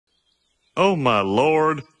Oh, my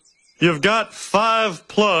Lord. You've got 5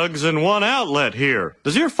 plugs and 1 outlet here.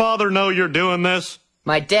 Does your father know you're doing this?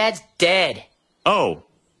 My dad's dead. Oh,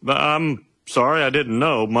 I'm sorry, I didn't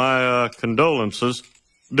know. My condolences.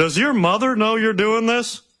 Does your mother know you're doing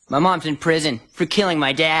this? My mom's in prison for killing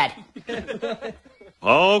my dad.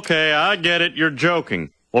 Okay, I get it. You're joking.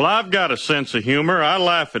 Well, I've got a sense of humor. I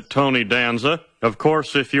laugh at Tony Danza. Of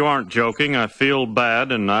course, if you aren't joking, I feel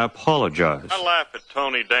bad and I apologize. I laugh at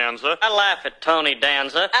Tony Danza. I laugh at Tony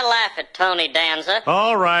Danza. I laugh at Tony Danza.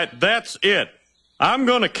 All right, that's it. I'm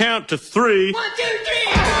going to count to 3. 1, 2,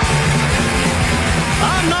 3!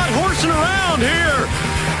 I'm not horsing around here.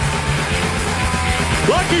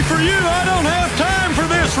 Lucky for you, I don't have time for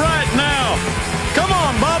this right now. Come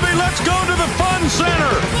on, Bobby, let's go to the fun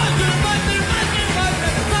center.